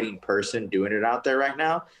exciting person doing it out there right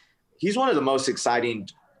now. He's one of the most exciting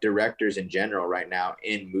directors in general right now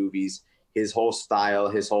in movies. His whole style,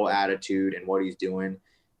 his whole attitude, and what he's doing.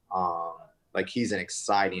 Like he's an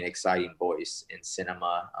exciting voice in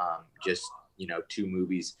cinema. Just, you know, 2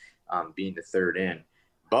 movies being the third in.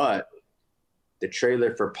 But the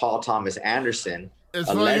trailer for Paul Thomas Anderson, it's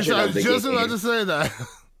funny, I was just about to say that.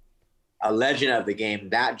 A Legend of the Game,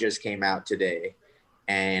 that just came out today.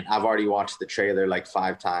 And I've already watched the trailer like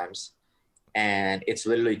 5 times. And it's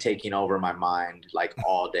literally taking over my mind like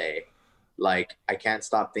all day. Like I can't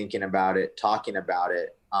stop thinking about it, talking about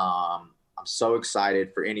it. I'm so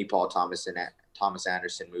excited for any Paul Thomas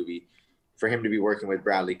Anderson movie. For him to be working with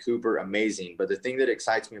Bradley Cooper, amazing. But the thing that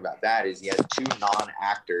excites me about that is he has 2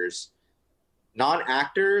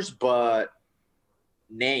 non-actors, but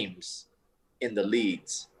names in the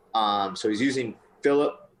leads. So he's using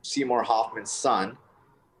Philip Seymour Hoffman's son,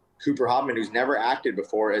 Cooper Hoffman, who's never acted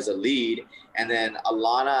before, as a lead, and then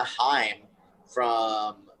Alana Haim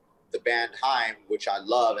from the band Haim, which I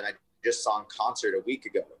love, and I just saw in concert a week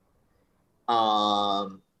ago.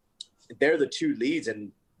 They're the 2 leads,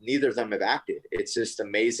 and neither of them have acted. It's just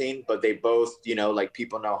amazing, but they both, you know, like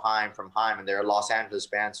people know Haim from Haim, and they're a Los Angeles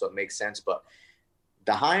band, so it makes sense. But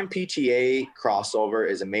the Haim PTA crossover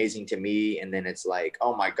is amazing to me, and then it's like,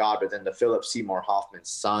 oh my God, but then the Philip Seymour Hoffman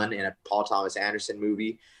son in a Paul Thomas Anderson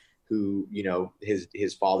movie, who, you know,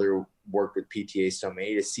 his father worked with PTA so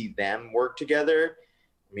many, to see them work together.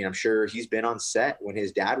 I mean, I'm sure he's been on set when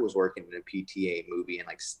his dad was working in a PTA movie, and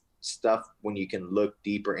like stuff when you can look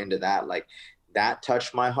deeper into that, like that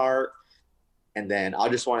touched my heart. And then I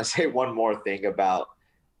just want to say one more thing about,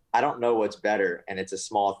 I don't know what's better, and it's a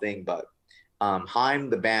small thing, but Haim,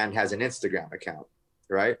 the band, has an Instagram account,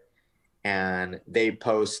 right? And they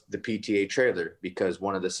post the PTA trailer because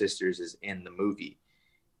one of the sisters is in the movie.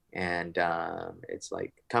 And it's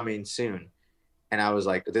like coming soon. And I was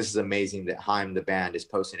like, this is amazing that Haim, the band, is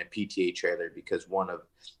posting a PTA trailer because one of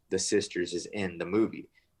the sisters is in the movie.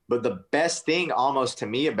 But the best thing almost to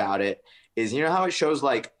me about it is, you know how it shows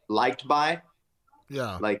like liked by?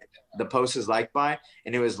 Yeah. Like the post is liked by,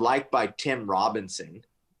 and it was liked by Tim Robinson,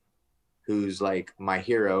 who's like my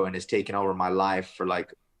hero and has taken over my life for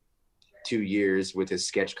like 2 years with his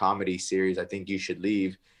sketch comedy series, I Think You Should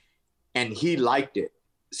Leave. And he liked it.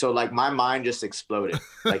 So like my mind just exploded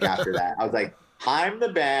like after that. I was like, Haim the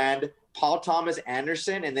band, Paul Thomas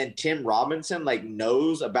Anderson, and then Tim Robinson like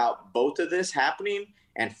knows about both of this happening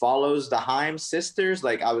and follows the Haim sisters.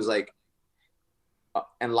 Like I was like,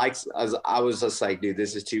 and likes, I was just like, dude,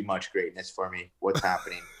 this is too much greatness for me. What's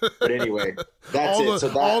happening? But anyway, that's it.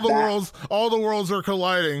 So all the worlds are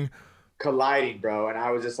colliding, bro. And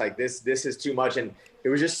I was just like, this is too much. And it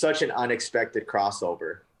was just such an unexpected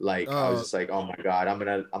crossover. Like I was just like, oh my God, I'm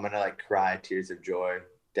gonna like cry tears of joy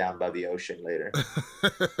down by the ocean later.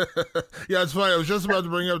 Yeah, it's funny. I was just about to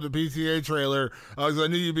bring up the PTA trailer because I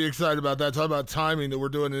knew you'd be excited about that. Talk about timing that we're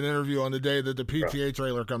doing an interview on the day that the PTA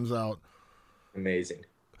trailer comes out. Amazing.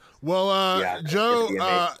 Well, yeah, Joe,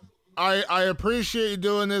 I appreciate you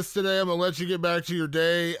doing this today. I'm going to let you get back to your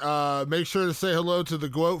day. Make sure to say hello to the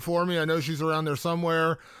Goat for me. I know she's around there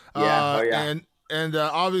somewhere. Yeah. And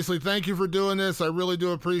obviously, thank you for doing this. I really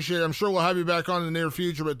do appreciate it. I'm sure we'll have you back on in the near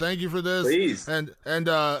future, but thank you for this. Please. And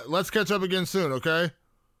let's catch up again soon, okay?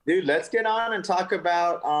 Dude, let's get on and talk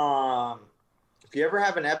about if you ever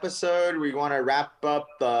have an episode where you want to wrap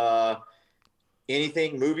up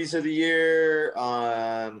anything, movies of the year,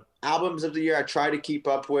 albums of the year, I try to keep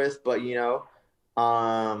up with, but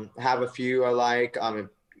have a few I like.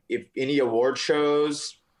 If any award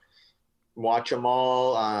shows, watch them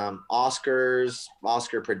all. Oscars,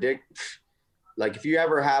 Oscar predict. Like if you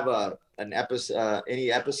ever have an episode,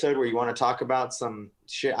 any episode where you want to talk about some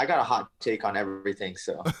shit. I got a hot take on everything,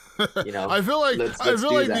 so you know. I feel like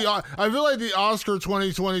the Oscar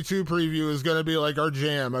 2022 preview is going to be like our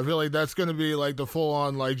jam. I feel like that's going to be like the full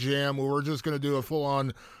on like jam where we're just going to do a full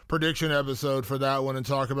on prediction episode for that one and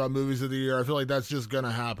talk about movies of the year. I feel like that's just going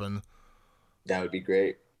to happen. That would be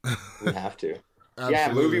great. We have to.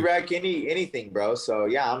 Yeah, movie rec, anything, bro. So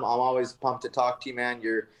yeah, I'm always pumped to talk to you, man.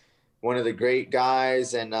 You're one of the great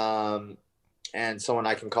guys, and someone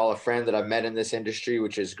I can call a friend that I've met in this industry,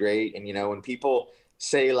 which is great. And you know, when people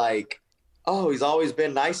say like, "Oh, he's always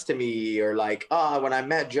been nice to me," or like, "Oh, when I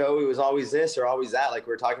met Joe, he was always this or always that," like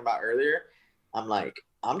we were talking about earlier, I'm like,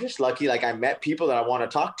 I'm just lucky. Like I met people that I want to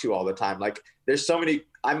talk to all the time. Like there's so many.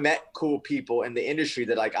 I met cool people in the industry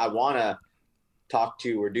that like I want to talk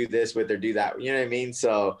to or do this with or do that. You know what I mean?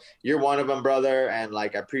 So you're one of them, brother, and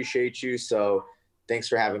like I appreciate you. So thanks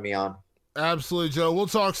for having me on. Absolutely, Joe. We'll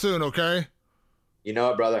talk soon, okay? You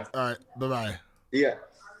know it, brother. All right. Bye-bye. Yeah.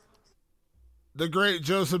 The great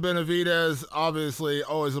Joseph Benavidez, obviously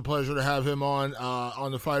always a pleasure to have him on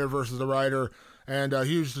The Fighter versus the Writer. And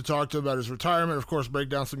huge to talk to about his retirement. Of course, break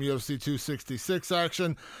down some UFC 266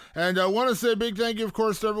 action. And I want to say a big thank you, of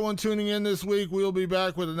course, to everyone tuning in this week. We'll be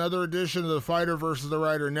back with another edition of The Fighter versus the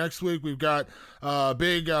Writer next week. We've got a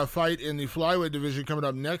big fight in the flyweight division coming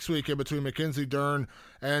up next weekend between Mackenzie Dern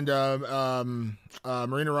and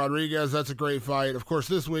Marina Rodriguez. That's a great fight. Of course,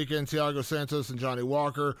 this weekend, Thiago Santos and Johnny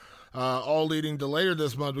Walker. All leading to later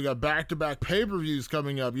this month. We got back-to-back pay-per-views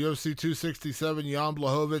coming up. UFC 267, Jan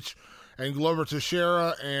Blachowicz and Glover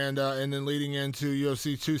Teixeira, and then leading into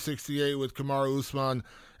UFC 268 with Kamaru Usman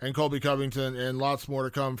and Colby Covington, and lots more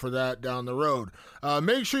to come for that down the road.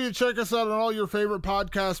 Make sure you check us out on all your favorite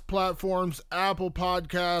podcast platforms, Apple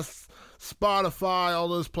Podcasts, Spotify, all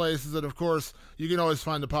those places. And, of course, you can always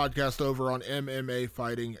find the podcast over on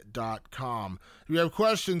MMAfighting.com. If you have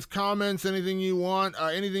questions, comments, anything you want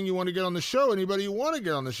to get on the show, anybody you want to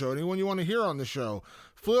get on the show, anyone you want to hear on the show,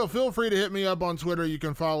 feel free to hit me up on Twitter. You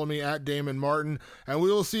can follow me at Damon Martin. And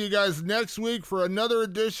we will see you guys next week for another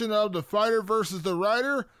edition of The Fighter versus the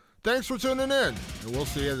Writer. Thanks for tuning in, and we'll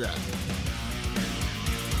see you then.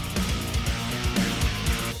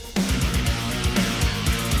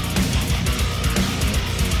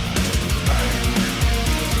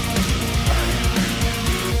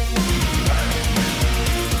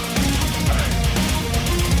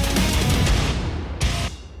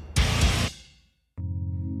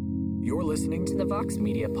 You're listening to the Vox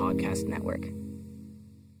Media Podcast Network.